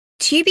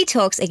Tubi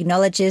Talks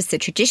acknowledges the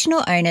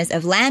traditional owners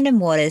of land and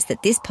waters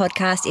that this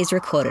podcast is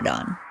recorded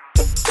on.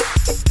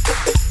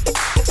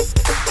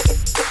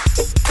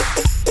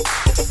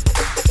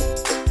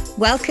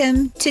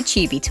 Welcome to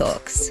Tubi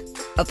Talks,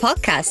 a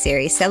podcast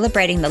series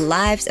celebrating the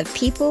lives of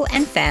people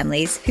and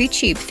families who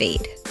tube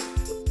feed.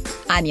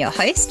 I'm your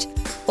host,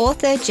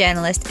 author,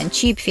 journalist and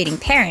tube feeding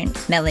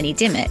parent, Melanie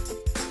Dimmitt,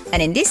 and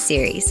in this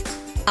series,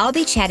 I'll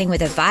be chatting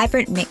with a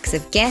vibrant mix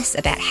of guests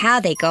about how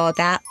they go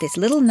about this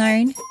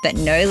little-known but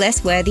no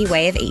less worthy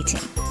way of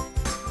eating.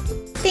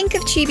 Think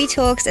of Tubi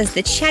Talks as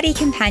the chatty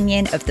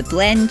companion of the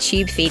Blend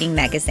Tube Feeding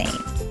magazine,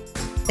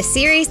 a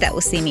series that will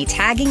see me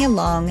tagging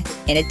along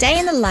in a day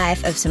in the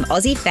life of some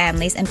Aussie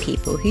families and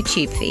people who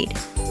tube feed.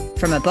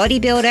 From a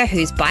bodybuilder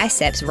whose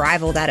biceps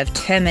rival that of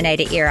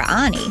Terminator-era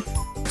Arnie,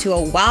 to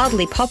a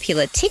wildly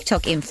popular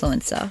TikTok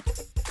influencer,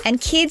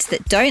 and kids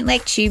that don't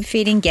let tube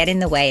feeding get in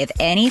the way of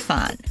any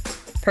fun.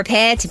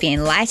 Prepare to be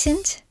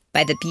enlightened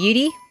by the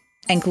beauty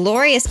and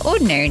glorious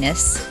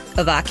ordinariness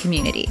of our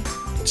community.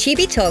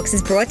 Tubi Talks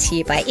is brought to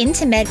you by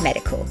Intermed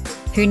Medical,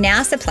 who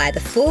now supply the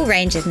full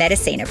range of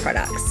Medicina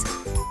products,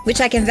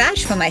 which I can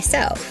vouch for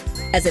myself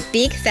as a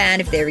big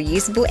fan of their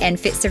reusable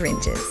ENFit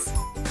syringes.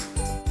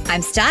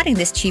 I'm starting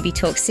this Tubi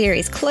Talks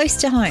series close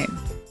to home,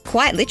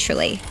 quite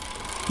literally,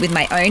 with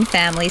my own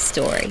family's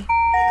story.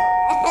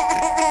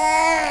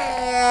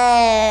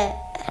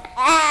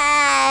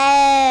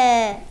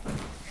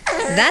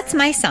 That's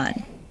my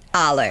son,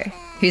 Arlo,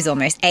 who's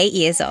almost 8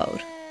 years old.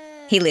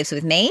 He lives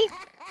with me,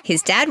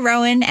 his dad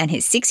Rowan and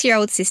his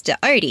 6-year-old sister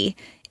Odie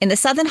in the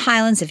Southern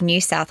Highlands of New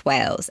South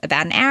Wales,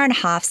 about an hour and a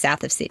half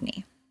south of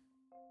Sydney.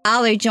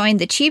 Arlo joined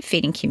the tube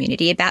feeding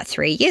community about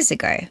 3 years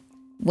ago,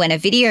 when a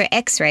video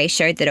x-ray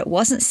showed that it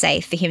wasn't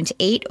safe for him to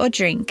eat or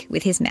drink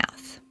with his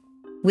mouth.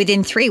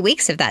 Within 3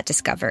 weeks of that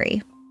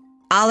discovery,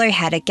 Arlo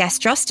had a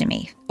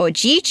gastrostomy, or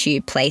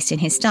G-tube, placed in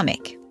his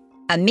stomach,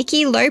 a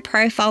Mickey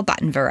low-profile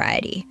button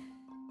variety,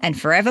 and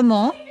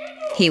forevermore,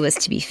 he was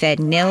to be fed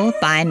nil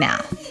by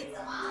mouth.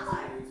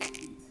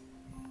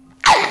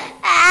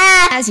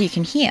 As you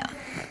can hear,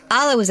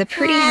 Arlo was a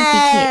pretty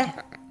happy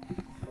kid.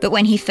 But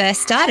when he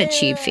first started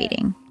tube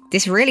feeding,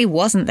 this really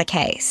wasn't the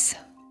case.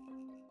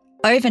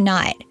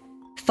 Overnight,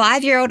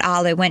 5-year-old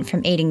Arlo went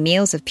from eating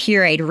meals of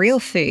pureed real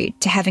food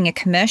to having a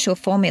commercial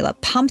formula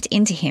pumped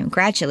into him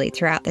gradually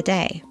throughout the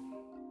day.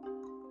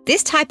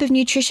 This type of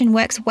nutrition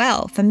works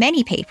well for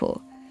many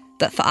people,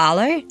 but for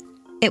Arlo,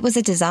 it was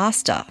a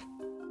disaster.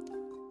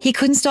 He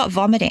couldn't stop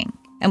vomiting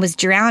and was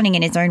drowning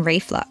in his own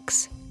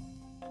reflux.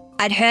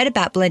 I'd heard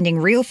about blending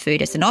real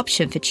food as an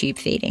option for tube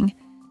feeding,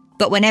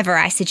 but whenever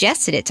I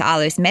suggested it to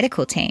Arlo's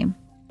medical team,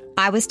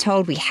 I was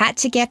told we had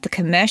to get the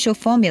commercial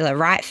formula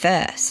right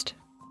first.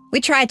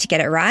 We tried to get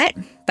it right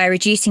by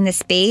reducing the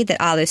speed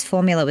that Arlo's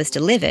formula was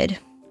delivered,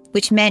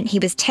 which meant he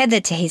was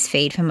tethered to his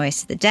feed for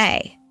most of the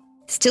day,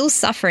 still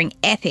suffering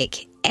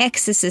epic,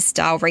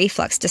 exorcist-style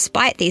reflux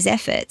despite these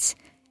efforts.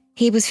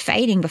 He was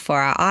fading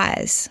before our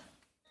eyes.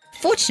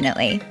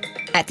 Fortunately,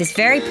 at this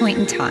very point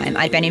in time,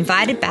 I'd been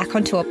invited back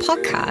onto a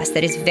podcast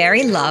that is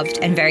very loved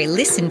and very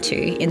listened to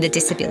in the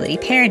disability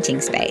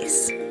parenting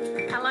space.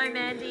 Hello,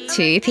 Mandy.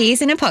 2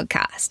 Peas in a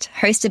Podcast,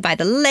 hosted by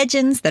the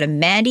legends that are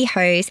Mandy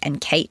Hose and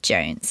Kate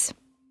Jones.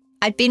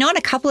 I'd been on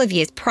a couple of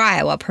years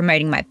prior while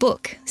promoting my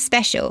book,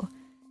 Special,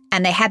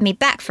 and they had me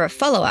back for a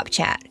follow-up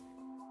chat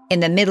in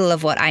the middle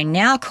of what I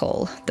now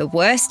call the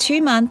worst 2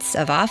 months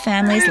of our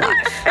family's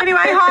life. Anyway,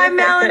 hi,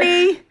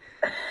 Melanie.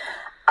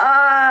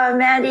 Oh,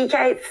 Mandy,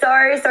 Kate,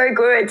 so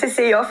good to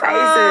see your faces. This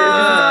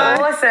is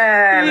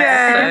awesome.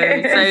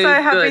 Yeah, so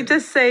happy good.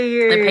 to see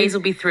you. The Peas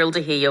will be thrilled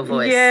to hear your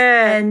voice.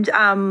 Yeah,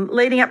 and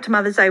leading up to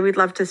Mother's Day, we'd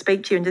love to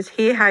speak to you and just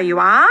hear how you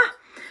are.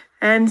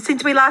 And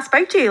since we last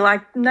spoke to you,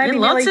 like maybe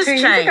lots nearly has 2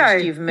 years changed. ago.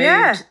 You've moved.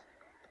 Yeah.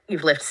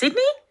 You've left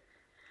Sydney?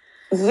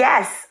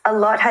 Yes, a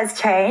lot has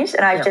changed,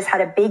 and I've just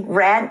had a big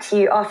rant to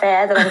you off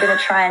air that I'm going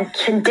to try and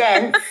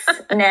condense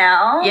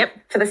now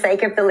for the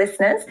sake of the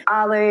listeners.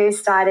 Arlo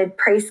started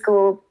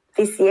preschool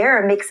this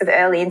year, a mix of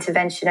early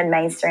intervention and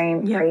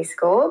mainstream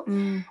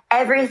preschool.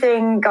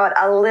 Everything got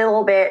a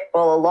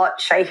lot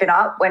shaken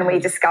up when we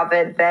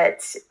discovered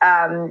that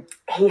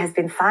he has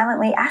been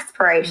silently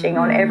aspirating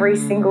on every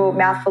single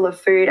mouthful of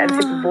food and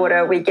sip of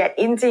water we get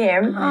into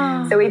him.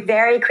 So we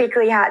very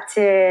quickly had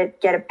to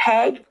get a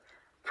peg,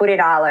 put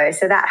in Arlo.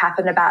 So that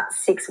happened about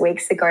 6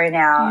 weeks ago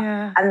now.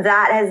 Yeah. And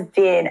that has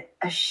been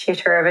a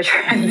shitter of a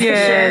transition.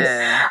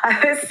 Yeah.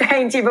 I was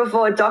saying to you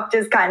before,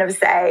 doctors kind of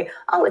say,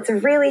 oh, it's a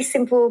really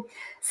simple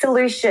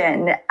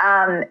solution.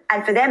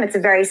 And for them, it's a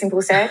very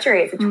simple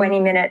surgery. It's a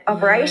 20-minute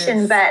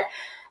operation. But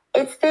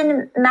it's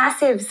been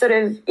massive sort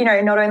of,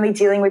 not only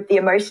dealing with the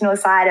emotional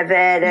side of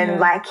it and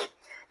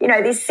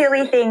these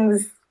silly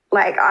things,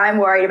 like I'm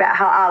worried about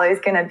how Arlo's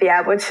going to be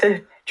able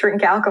to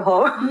drink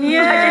alcohol.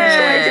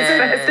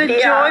 Yeah, the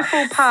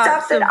joyful part.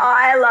 Stuff that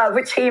I love,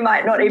 which he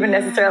might not even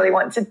necessarily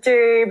want to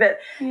do, but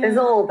there's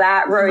all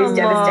that. Rory's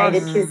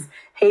devastated because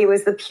he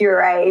was the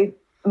puree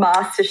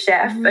Master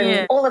Chef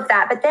and all of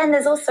that. But then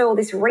there's also all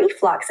this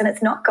reflux and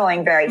it's not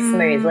going very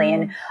smoothly.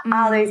 And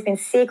Arlo's been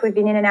sick. We've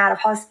been in and out of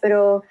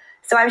hospital.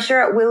 So I'm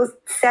sure it will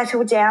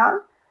settle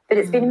down, but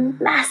it's been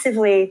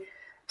massively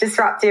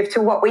disruptive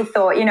to what we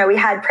thought. You know, we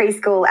had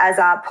preschool as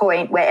our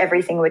point where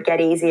everything would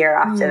get easier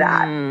after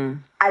that.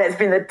 And it's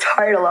been the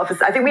total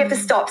opposite. I think we have to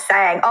stop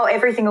saying, oh,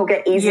 everything will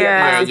get easier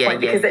at this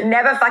point because it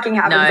never fucking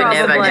happens. No,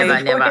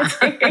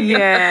 never.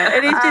 Yeah,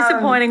 it is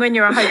disappointing when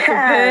you're a hopeful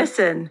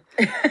person.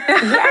 You're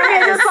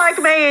just like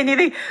me and you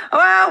think, oh,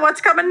 well, what's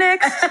coming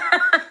next?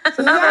 It's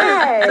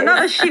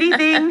another shitty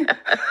thing.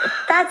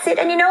 That's it.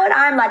 And you know what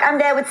I'm like? I'm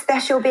there with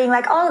Special being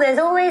like, oh, there's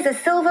always a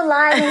silver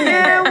lining.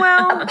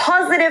 A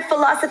positive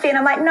philosophy. And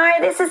I'm like, no,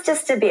 this is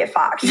just a bit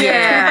fucked.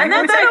 Yeah, and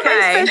that'll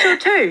be Special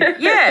too.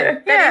 Yeah,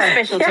 that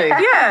is Special too.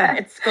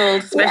 Yeah. It's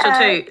called Special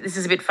too. This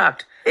is a bit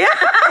fucked. Yep,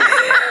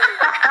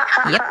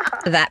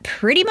 that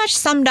pretty much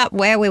summed up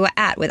where we were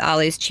at with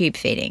Arlo's tube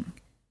feeding.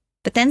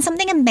 But then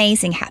something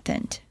amazing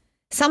happened.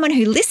 Someone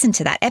who listened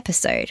to that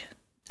episode,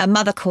 a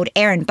mother called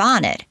Erin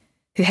Barnett,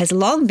 who has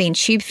long been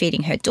tube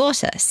feeding her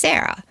daughter,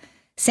 Sarah,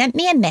 sent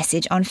me a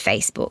message on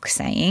Facebook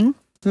saying,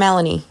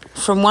 Melanie,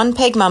 from one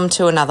peg mum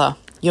to another,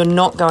 you're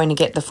not going to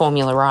get the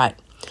formula right.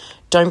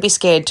 Don't be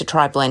scared to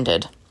try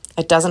blended.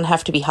 It doesn't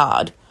have to be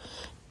hard.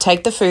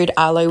 Take the food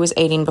Arlo was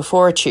eating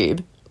before a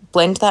tube,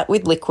 blend that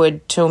with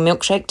liquid to a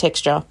milkshake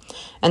texture,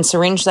 and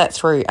syringe that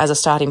through as a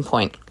starting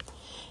point.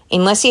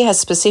 Unless he has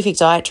specific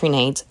dietary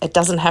needs, it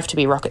doesn't have to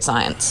be rocket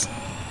science.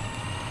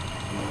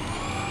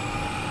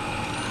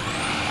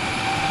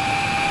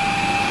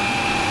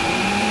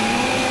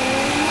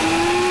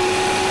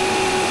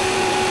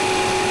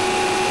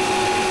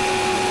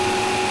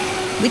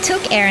 We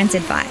took Erin's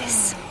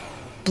advice,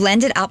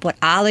 blended up what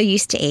Arlo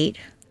used to eat,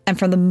 and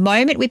from the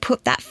moment we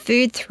put that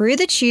food through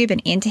the tube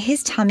and into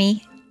his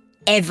tummy,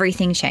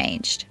 everything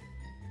changed.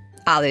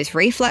 Arlo's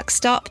reflux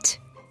stopped,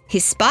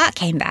 his spark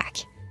came back,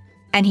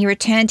 and he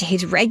returned to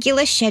his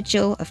regular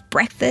schedule of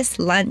breakfast,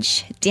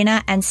 lunch,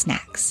 dinner and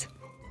snacks.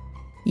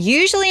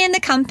 Usually in the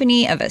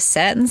company of a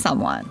certain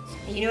someone.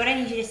 You know what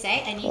I need you to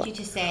say? I need you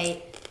to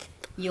say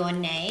your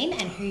name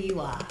and who you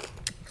are.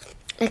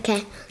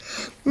 Okay.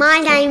 My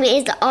name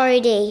is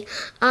Odie.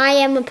 I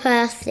am a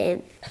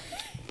person.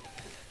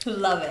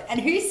 Love it.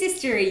 And whose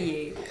sister are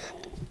you?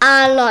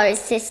 Arlo's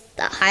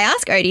sister. I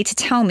asked Odie to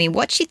tell me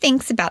what she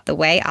thinks about the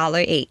way Arlo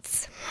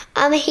eats.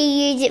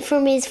 He uses it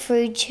from his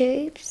food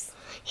tubes.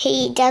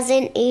 He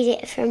doesn't eat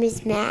it from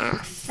his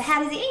mouth. So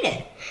how does he eat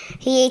it?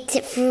 He eats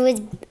it through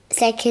his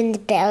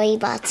second belly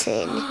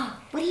button.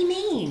 What do you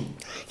mean?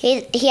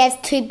 He has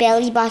two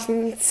belly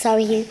buttons, so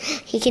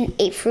he can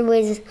eat through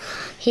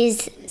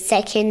his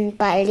second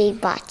belly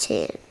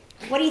button.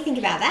 What do you think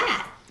about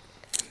that?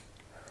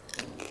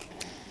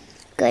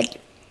 Good.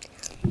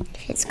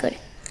 It's good.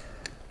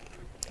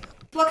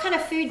 What kind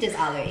of food does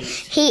Arlo eat?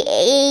 He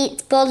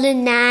eats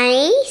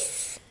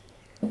bolognese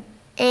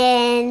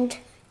and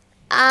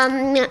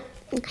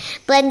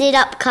blended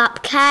up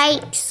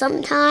cupcakes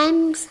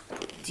sometimes.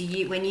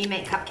 When you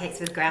make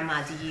cupcakes with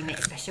Grandma, do you make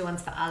special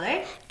ones for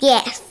Arlo?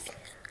 Yes.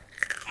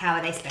 How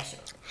are they special?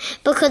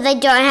 Because they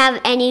don't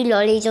have any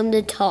lollies on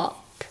the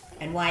top.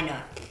 And why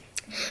not?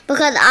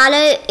 Because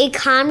Arlo, it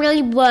can't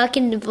really work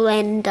in the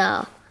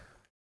blender.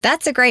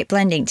 That's a great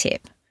blending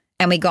tip.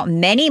 And we got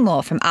many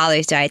more from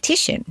Arlo's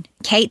dietitian,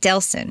 Kate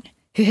Delson,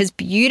 who has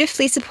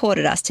beautifully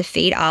supported us to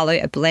feed Arlo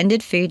a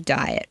blended food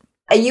diet.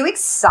 Are you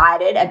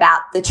excited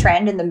about the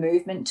trend and the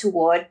movement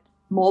toward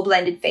more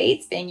blended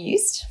feeds being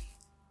used?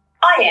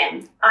 I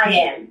am.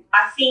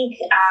 I think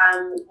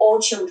all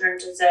children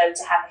deserve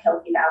to have a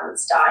healthy,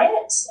 balanced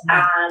diet,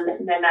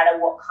 no matter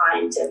what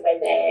kind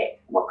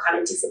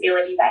of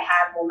disability they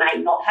have or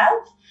may not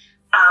have.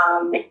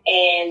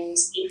 And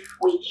if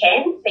we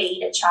can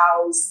feed a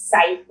child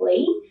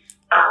safely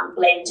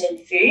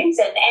blended foods,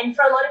 and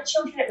for a lot of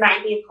children it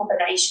may be a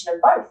combination of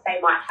both. They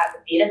might have a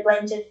bit of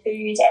blended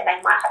food and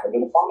they might have a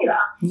bit of formula.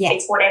 Yeah.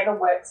 It's whatever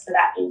works for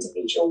that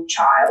individual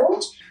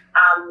child.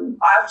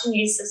 I often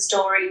use the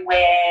story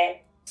where,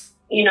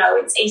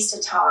 it's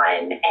Easter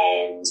time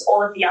and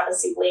all of the other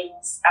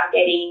siblings are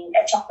getting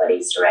a chocolate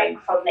Easter egg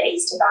from the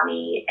Easter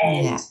bunny,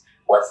 and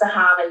what's the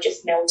harm of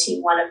just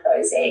melting one of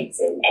those eggs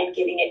and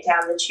giving it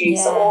down the tube?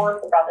 So all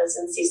of the brothers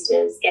and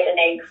sisters get an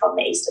egg from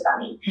the Easter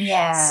bunny.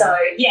 Yeah. So,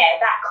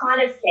 that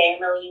kind of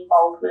family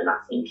involvement I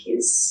think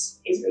is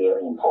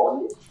really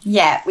important.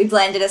 Yeah, we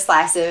blended a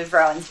slice of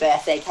Rowan's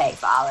birthday cake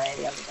for Arlo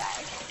the other day.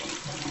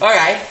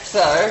 Okay,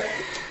 so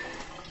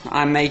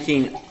I'm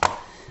making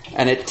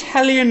an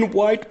Italian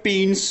white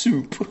bean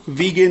soup,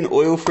 vegan,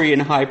 oil-free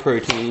and high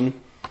protein,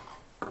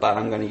 but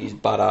I'm going to use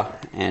butter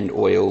and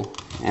oil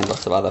and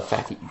lots of other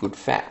good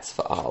fats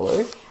for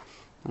Arlo.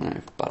 I don't know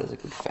if butter's a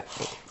good fat,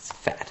 but it's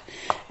fat.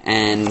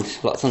 And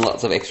lots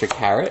of extra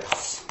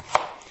carrots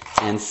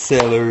and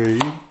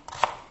celery.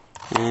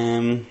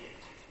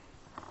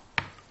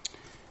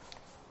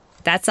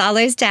 That's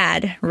Arlo's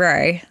dad,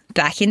 Ro,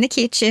 back in the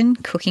kitchen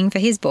cooking for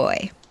his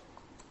boy.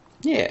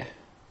 Yeah.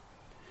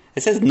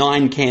 It says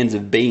 9 cans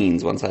of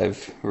beans once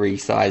I've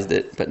resized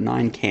it, but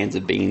 9 cans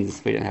of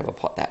beans, we don't have a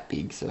pot that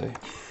big, so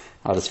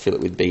I'll just fill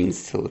it with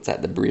beans till it's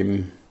at the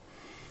brim.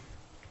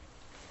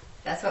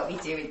 That's what we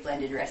do with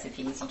blended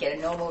recipes. You get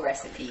a normal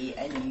recipe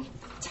and you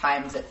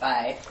times it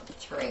by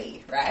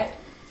 3, right?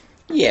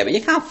 Yeah, but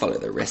you can't follow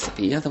the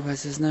recipe,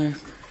 otherwise there's no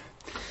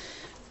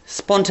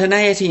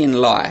spontaneity in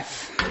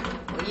life.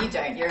 Well, you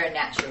don't. You're a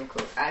natural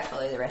cook. I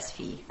follow the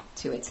recipe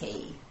to a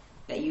T.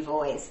 That you've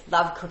always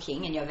loved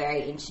cooking and you're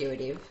very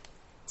intuitive.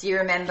 Do you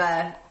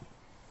remember,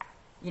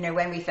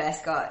 when we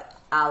first got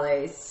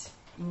Arlo's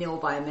nil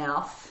by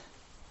mouth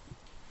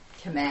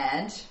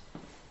command?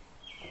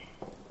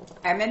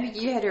 I remember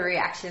you had a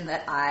reaction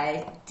that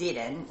I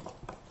didn't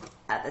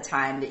at the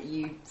time, that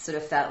you sort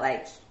of felt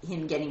like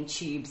him getting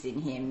tubes in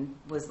him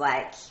was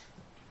like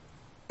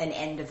an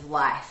end of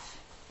life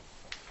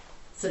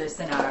sort of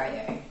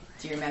scenario.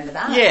 Do you remember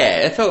that? Yeah,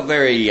 it felt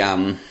very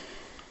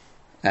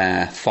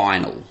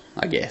final,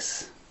 I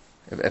guess.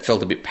 It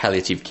felt a bit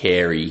palliative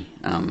care-y,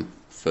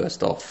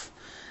 first off.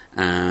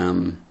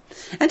 And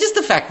just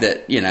the fact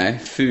that,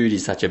 food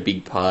is such a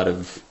big part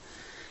of,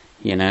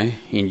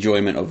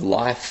 enjoyment of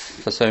life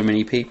for so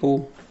many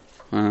people.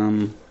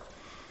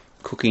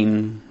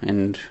 Cooking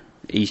and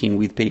eating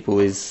with people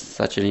is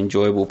such an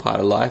enjoyable part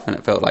of life, and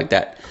it felt like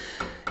that,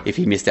 if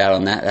he missed out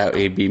on that,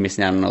 he'd be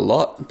missing out on a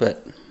lot.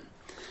 But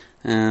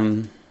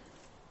I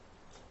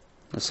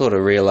sort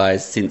of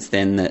realised since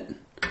then that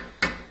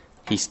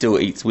he still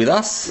eats with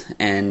us,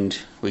 and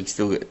we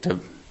still get to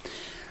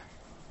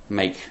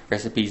make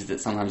recipes that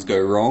sometimes go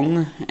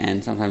wrong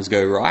and sometimes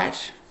go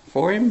right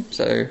for him.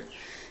 So,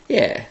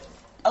 yeah.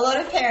 A lot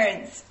of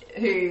parents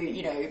who,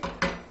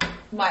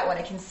 might want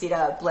to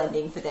consider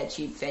blending for their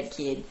tube-fed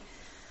kid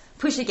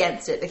push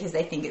against it because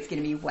they think it's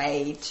going to be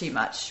way too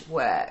much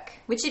work,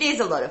 which it is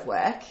a lot of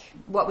work.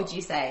 What would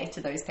you say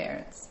to those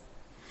parents?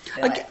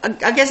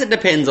 I guess it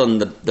depends on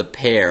the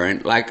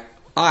parent. Like,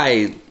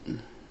 I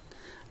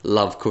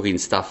love cooking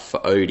stuff for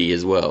Odie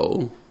as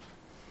well.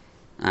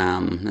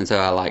 And so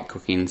I like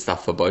cooking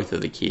stuff for both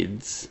of the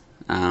kids.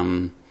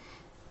 And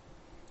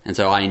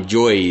so I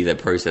enjoy the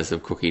process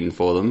of cooking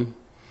for them.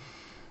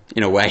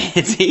 In a way,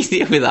 it's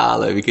easier with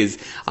Arlo because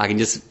I can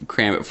just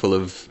cram it full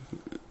of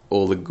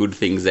all the good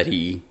things that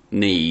he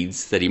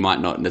needs that he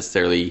might not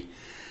necessarily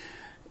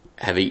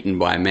have eaten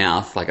by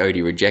mouth. Like,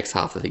 Odie rejects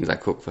half the things I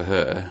cook for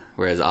her,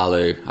 whereas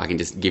Arlo, I can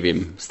just give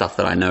him stuff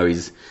that I know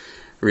is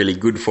really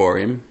good for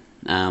him.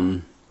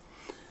 And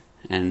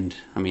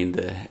I mean,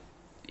 the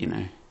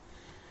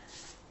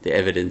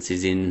evidence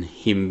is in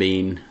him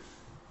being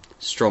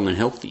strong and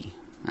healthy.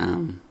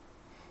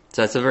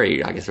 So it's a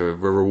very, I guess, a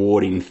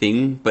rewarding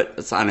thing.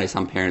 But I know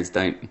some parents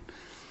don't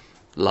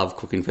love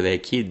cooking for their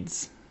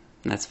kids,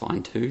 and that's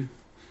fine too.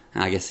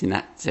 And I guess in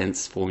that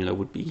sense, formula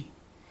would be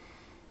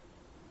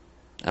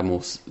a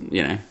more,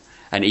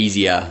 an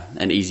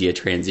easier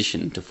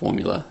transition to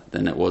formula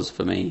than it was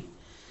for me.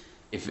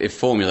 If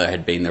formula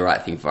had been the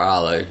right thing for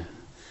Arlo,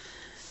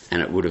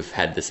 and it would have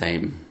had the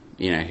same,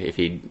 if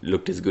he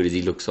looked as good as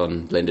he looks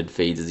on blended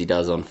feeds as he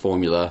does on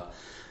formula,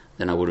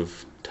 then I would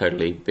have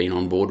totally been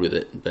on board with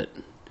it. But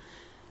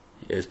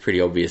it was pretty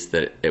obvious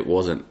that it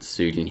wasn't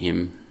suiting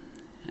him.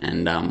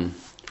 And,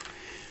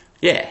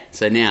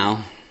 so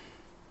now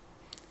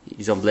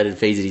he's on blended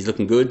feeds and he's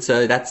looking good,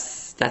 so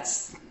that's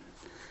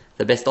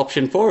the best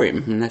option for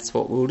him, and that's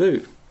what we'll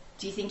do.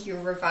 Do you think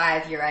you'll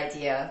revive your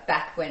idea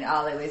back when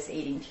Arlo was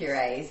eating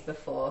purees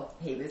before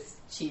he was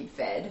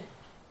tube-fed?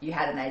 You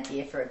had an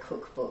idea for a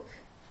cookbook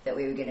that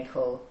we were going to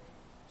call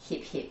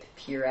Hip Hip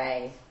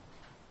Puree.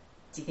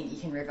 Do you think you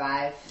can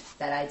revive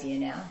that idea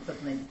now for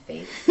blended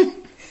feeds?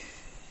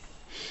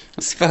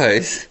 I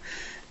suppose.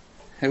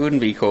 It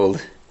wouldn't be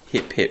called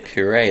Hip Hip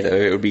Puree, though.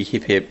 It would be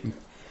Hip Hip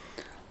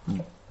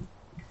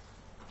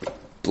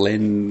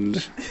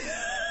Blend.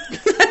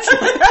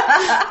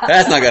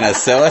 That's not going to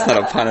sell. That's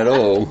not a pun at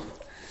all.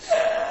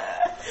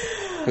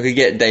 We could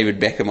get David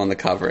Beckham on the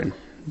cover and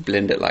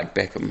blend it like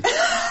Beckham.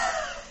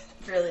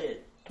 Brilliant.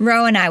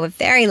 Ro and I were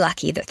very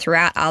lucky that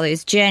throughout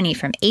Arlo's journey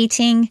from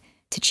eating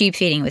to tube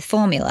feeding with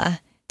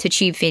formula to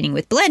tube feeding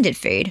with blended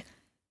food,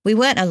 we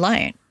weren't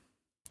alone.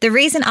 The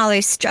reason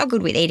Arlo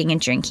struggled with eating and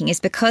drinking is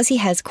because he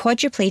has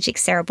quadriplegic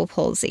cerebral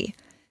palsy,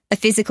 a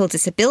physical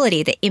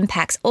disability that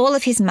impacts all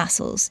of his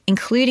muscles,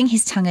 including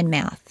his tongue and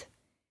mouth.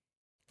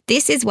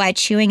 This is why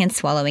chewing and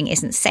swallowing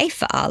isn't safe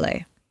for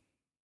Arlo.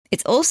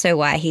 It's also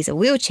why he's a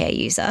wheelchair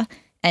user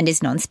and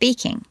is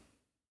non-speaking.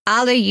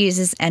 Arlo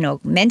uses an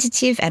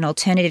augmentative and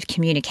alternative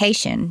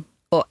communication,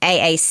 or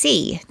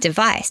AAC,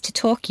 device to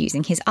talk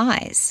using his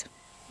eyes.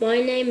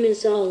 My name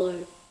is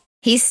Arlo.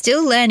 He's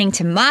still learning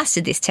to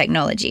master this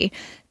technology,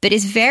 but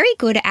is very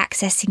good at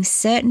accessing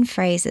certain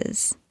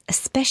phrases,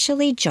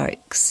 especially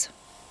jokes.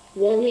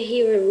 Want to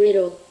hear a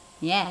riddle?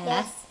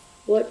 Yes.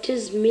 What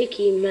does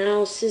Mickey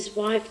Mouse's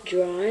wife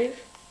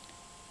drive?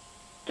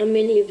 A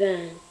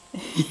minivan.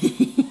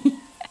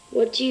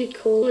 What do you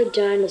call a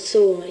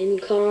dinosaur in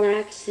a car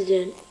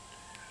accident?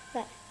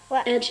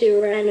 What? A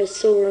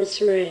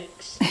Tyrannosaurus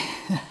Rex.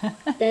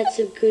 That's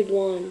a good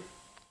one.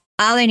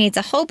 Arlo needs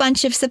a whole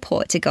bunch of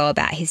support to go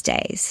about his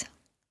days.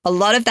 A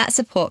lot of that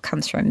support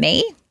comes from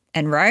me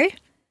and Ro,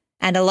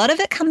 and a lot of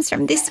it comes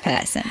from this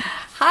person.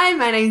 Hi,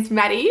 my name's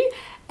Maddie,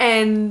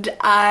 and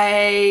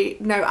I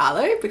know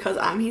Arlo because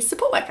I'm his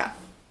support worker.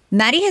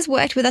 Maddie has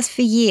worked with us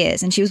for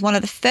years, and she was one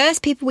of the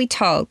first people we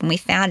told when we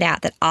found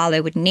out that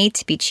Arlo would need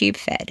to be tube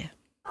fed.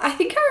 I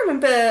think I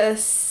remember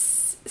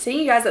seeing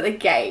you guys at the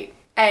gate,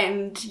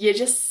 and you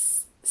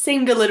just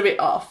seemed a little bit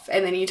off,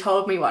 and then you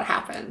told me what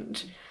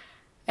happened.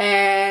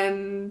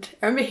 And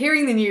I remember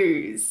hearing the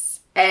news,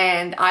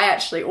 and I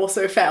actually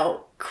also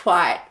felt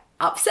quite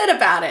upset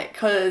about it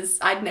because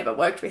I'd never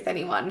worked with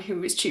anyone who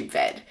was tube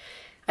fed.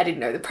 I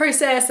didn't know the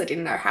process, I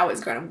didn't know how it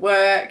was going to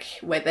work,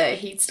 whether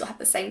he'd still have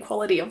the same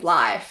quality of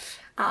life,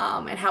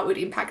 and how it would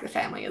impact the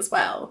family as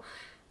well.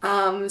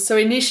 So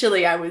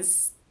initially I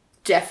was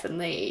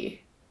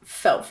definitely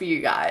felt for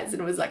you guys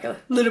and was like a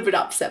little bit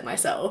upset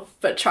myself,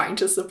 but trying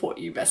to support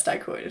you best I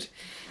could.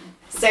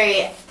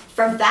 So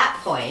from that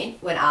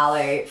point, when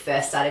Arlo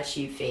first started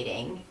tube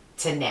feeding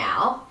to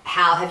now,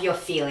 how have your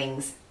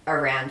feelings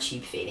around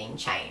tube feeding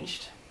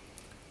changed?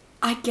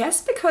 I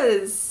guess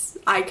because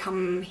I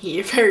come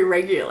here very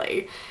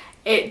regularly,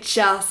 it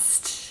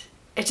just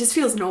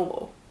feels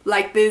normal.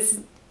 Like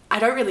I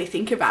don't really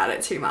think about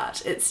it too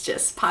much. It's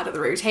just part of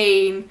the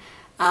routine.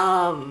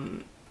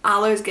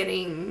 Arlo's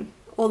getting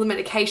all the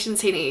medications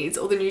he needs,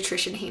 all the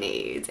nutrition he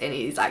needs, and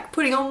he's like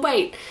putting on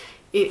weight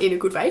in a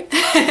good way.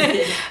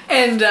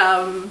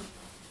 And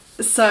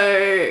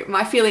so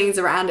my feelings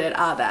around it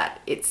are that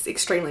it's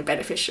extremely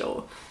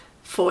beneficial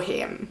for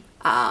him,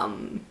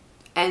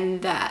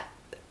 and that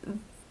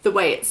the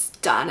way it's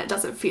done, it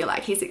doesn't feel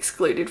like he's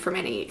excluded from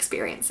any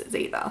experiences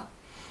either.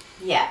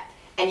 Yeah,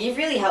 and you've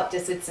really helped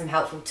us with some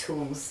helpful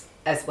tools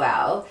as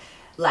well,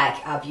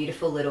 like our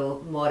beautiful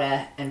little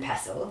mortar and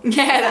pestle.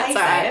 Yeah, that's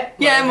right.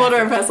 Yeah, mortar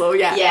and pestle,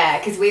 yeah. Yeah,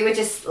 because we were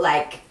just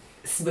like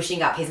smushing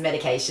up his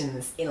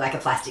medications in like a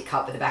plastic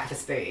cup with the back of a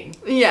spoon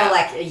for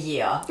like a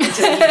year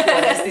until you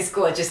bought us this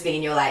gorgeous thing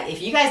and you're like,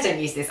 if you guys don't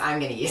use this, I'm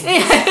going to use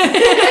this.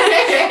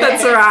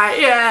 That's right,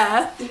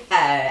 yeah.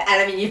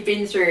 And I mean, you've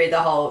been through the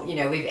whole,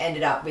 we've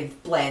ended up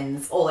with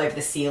blends all over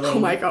the ceiling. Oh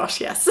my gosh,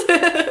 yes.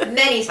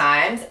 Many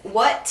times.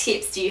 What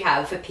tips do you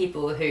have for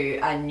people who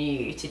are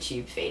new to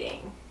tube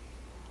feeding?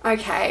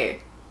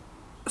 Okay,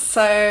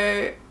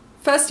 so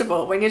first of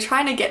all, when you're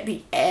trying to get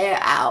the air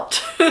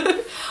out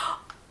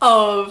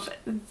of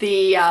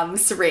the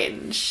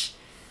syringe,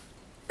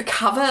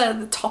 cover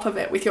the top of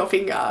it with your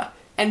finger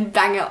and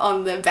bang it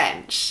on the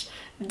bench.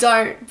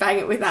 Don't bang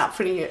it without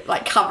putting it,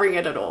 like covering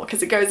it at all,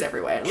 because it goes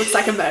everywhere. It looks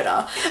like a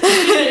murder.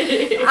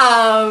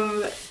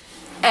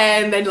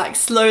 And then like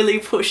slowly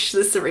push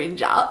the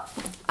syringe up.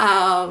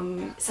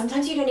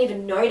 Sometimes you don't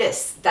even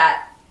notice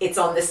that it's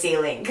on the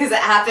ceiling because it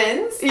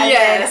happens. And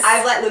yes. then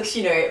I've like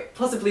looked,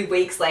 possibly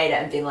weeks later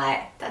and been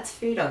like, that's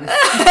food on the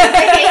ceiling.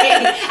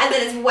 And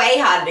then it's way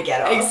harder to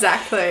get off.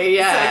 Exactly,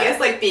 yeah. So I guess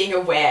like being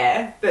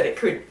aware that it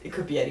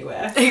could be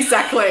anywhere.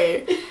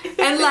 Exactly.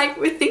 And like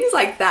with things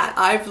like that,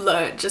 I've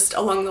learnt just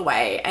along the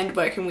way and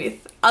working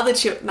with other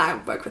children. I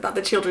work with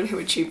other children who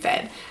are tube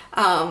fed.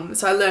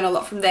 So I learn a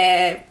lot from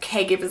their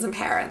caregivers and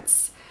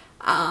parents,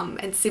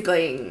 and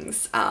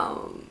siblings,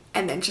 and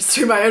then just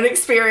through my own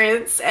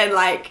experience and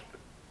like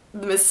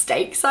the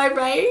mistakes I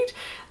made.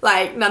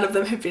 Like none of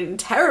them have been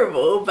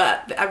terrible,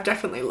 but I've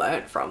definitely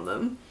learnt from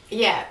them.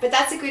 Yeah, but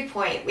that's a good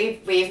point.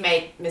 We've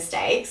made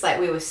mistakes.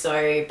 Like we were so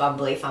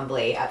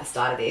fumbly at the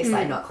start of this,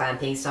 like not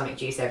clamping, stomach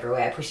juice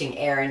everywhere, pushing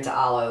air into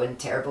Arlo and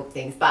terrible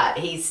things. But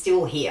he's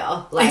still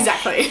here. Like,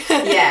 exactly.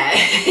 Yeah,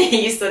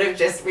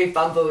 we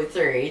bumbled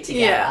through together.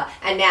 Yeah.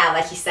 And now,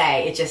 like you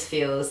say, it just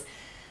feels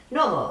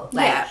normal.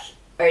 Like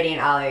Odie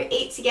and Arlo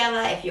eat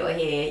together. If you're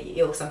here,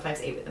 you'll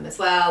sometimes eat with them as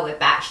well. We're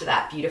back to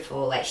that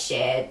beautiful like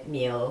shared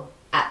meal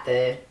at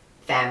the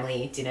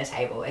family dinner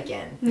table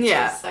again, which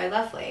is so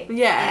lovely.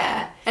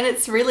 Yeah. And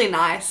it's really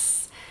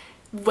nice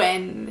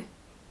because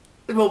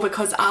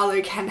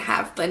Arlo can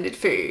have blended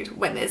food.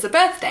 When there's a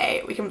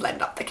birthday, we can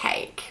blend up the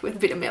cake with a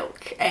bit of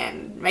milk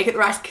and make it the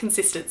right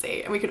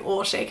consistency, and we can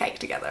all share cake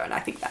together, and I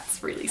think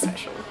that's really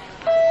special.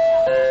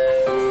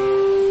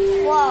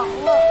 Whoa,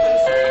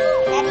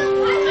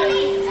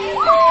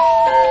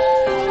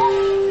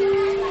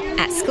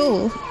 At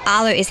school,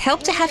 Arlo is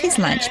helped to have his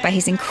lunch by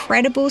his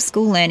incredible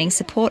school learning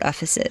support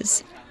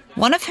officers,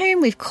 one of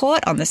whom we've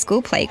caught on the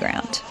school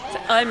playground.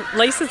 I'm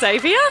Lisa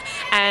Xavier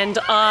and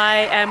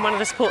I am one of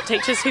the support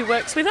teachers who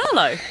works with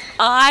Arlo.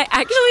 I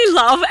actually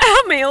love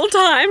our meal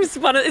times.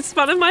 It's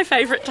one of my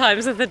favourite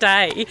times of the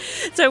day.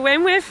 So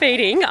when we're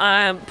feeding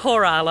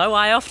poor Arlo,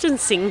 I often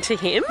sing to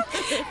him,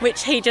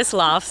 which he just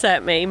laughs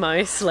at me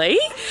mostly.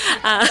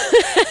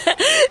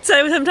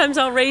 So sometimes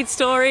I'll read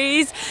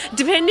stories.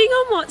 Depending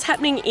on what's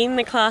happening in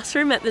the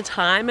classroom at the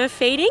time of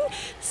feeding,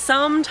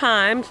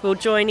 sometimes we'll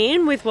join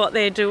in with what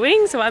they're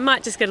doing. So I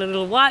might just get a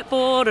little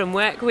whiteboard and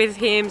work with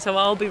him. So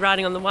I'll be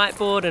writing on the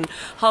whiteboard and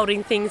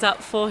holding things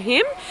up for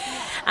him.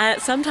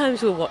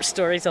 Sometimes we'll watch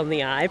stories on the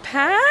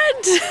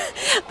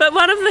iPad. But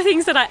one of the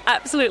things that I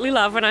absolutely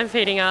love when I'm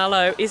feeding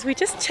Arlo is we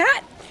just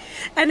chat.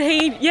 And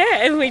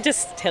we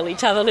just tell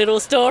each other little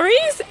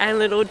stories and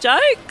little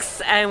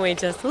jokes and we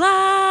just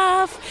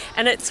laugh.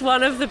 And it's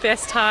one of the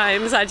best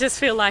times. I just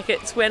feel like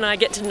it's when I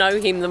get to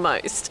know him the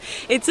most.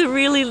 It's a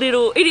really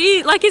little, it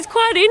is, like it's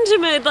quite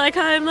intimate.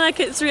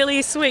 It's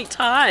really sweet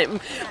time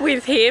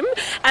with him.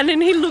 And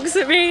then he looks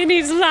at me and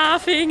he's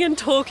laughing and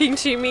talking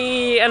to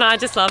me and I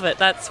just love it.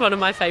 That's one of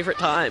my favourite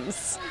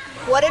times.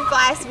 What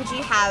advice would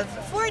you have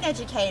for an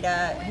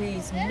educator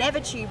who's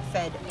never tube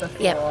fed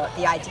before? Yep.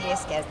 The idea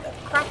scares the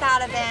crap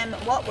out of them.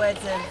 What words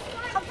of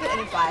comfort and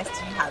advice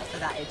do you have for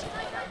that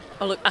educator?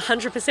 Oh, look,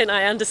 100%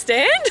 I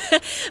understand,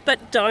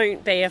 but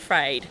don't be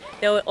afraid.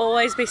 There will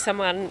always be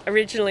someone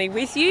originally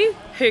with you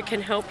who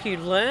can help you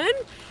learn.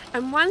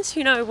 And once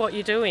you know what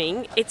you're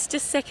doing, it's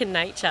just second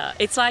nature.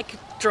 It's like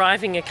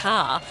driving a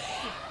car.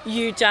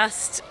 You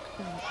just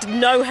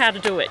know how to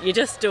do it. You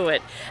just do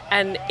it.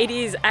 And it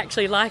is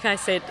actually, like I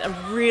said, a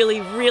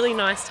really, really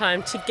nice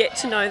time to get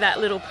to know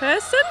that little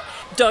person.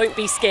 Don't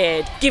be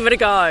scared. Give it a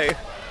go.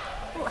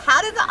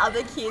 How do the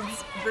other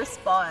kids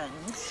respond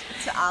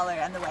to Arlo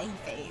and the way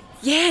he feeds?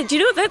 Yeah, do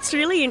you know what? That's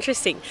really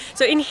interesting.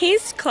 So in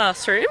his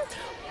classroom,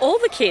 all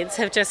the kids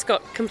have just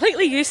got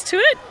completely used to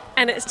it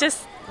and it's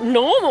just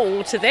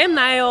normal to them.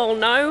 They all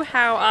know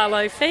how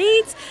Arlo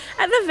feeds.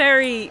 At the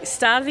very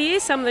start of the year,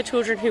 some of the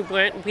children who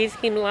weren't with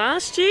him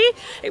last year,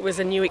 it was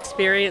a new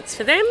experience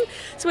for them.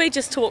 So we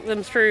just talked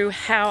them through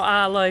how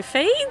Arlo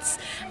feeds.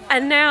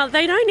 And now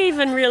they don't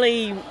even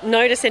really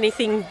notice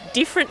anything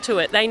different to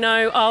it. They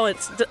know,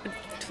 it's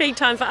feed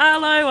time for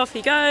Arlo, off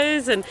he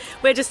goes, and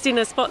we're just in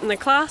a spot in the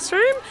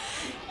classroom.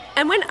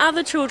 And when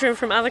other children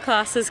from other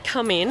classes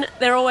come in,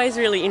 they're always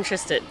really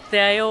interested.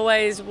 They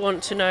always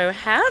want to know,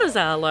 how does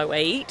Arlo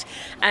eat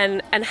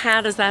and how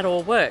does that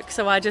all work?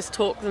 So I just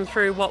talk them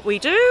through what we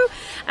do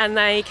and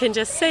they can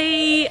just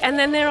see, and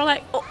then they're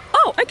like,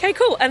 oh okay,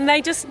 cool. And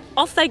they just,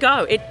 off they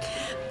go.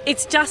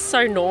 It's just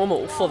so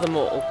normal for them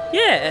all.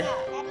 Yeah.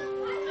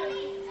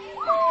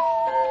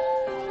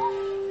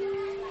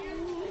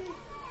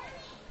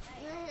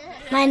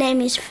 My name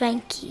is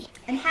Frankie.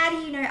 And how do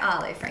you know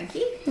Arlo,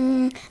 Frankie?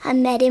 I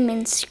met him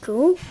in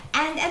school.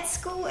 And at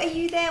school, are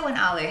you there when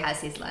Arlo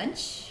has his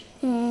lunch?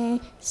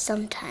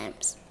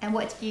 Sometimes. And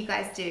what do you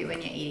guys do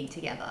when you're eating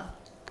together?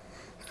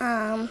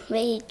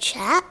 We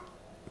chat.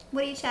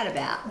 What do you chat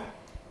about?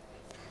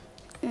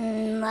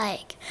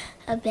 Like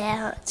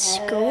about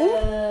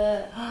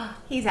school.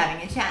 He's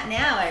having a chat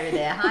now over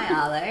there. Hi,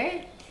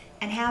 Arlo.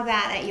 And how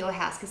about at your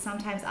house? Because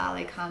sometimes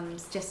Arlo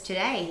comes, just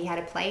today, he had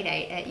a play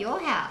date at your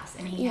house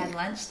and he had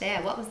lunch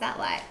there. What was that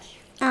like?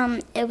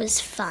 It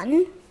was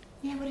fun.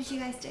 Yeah, what did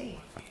you guys do?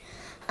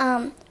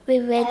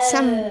 We read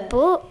some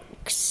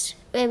books,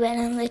 we went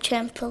on the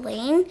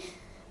trampoline,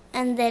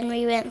 and then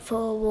we went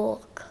for a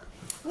walk.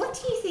 What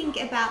do you think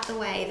about the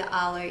way that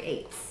Arlo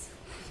eats?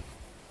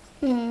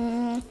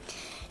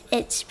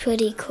 It's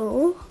pretty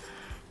cool.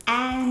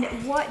 And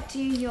what do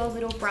your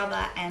little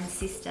brother and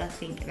sister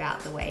think about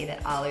the way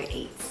that Arlo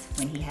eats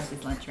when he has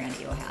his lunch around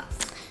at your house?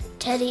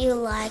 Teddy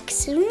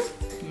likes him.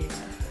 Yeah.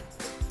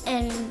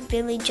 And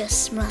Billy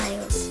just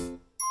smiles.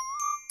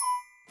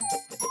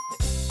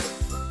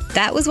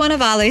 That was one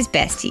of Arlo's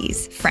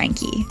besties,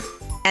 Frankie.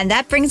 And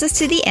that brings us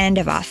to the end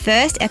of our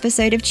first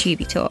episode of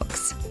Tubey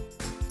Talks.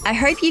 I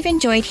hope you've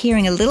enjoyed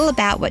hearing a little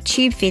about what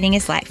tube feeding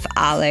is like for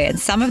Arlo and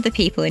some of the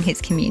people in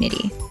his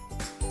community.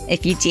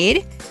 If you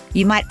did,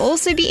 you might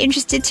also be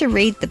interested to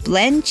read the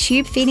Blend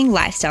Tube Feeding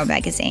Lifestyle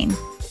magazine,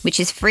 which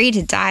is free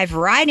to dive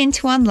right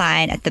into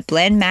online at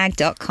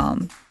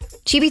theblendmag.com.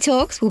 Tubey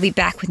Talks will be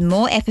back with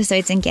more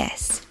episodes and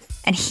guests.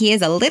 And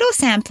here's a little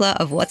sampler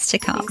of what's to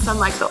come. I'm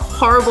like the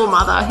horrible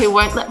mother who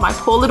won't let my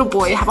poor little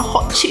boy have a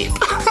hot chip.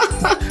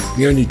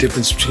 The only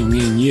difference between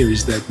me and you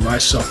is that my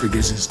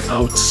esophagus is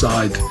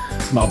outside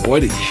my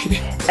body.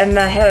 And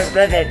my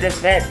husband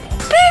is bed.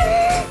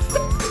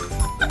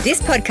 This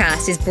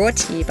podcast is brought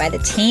to you by the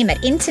team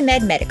at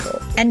Intermed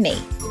Medical and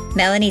me,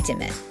 Melanie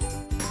Dimmitt.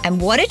 And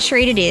what a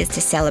treat it is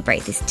to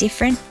celebrate this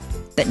different,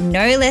 but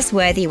no less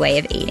worthy way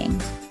of eating.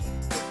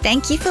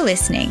 Thank you for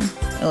listening.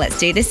 Let's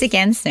do this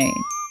again soon.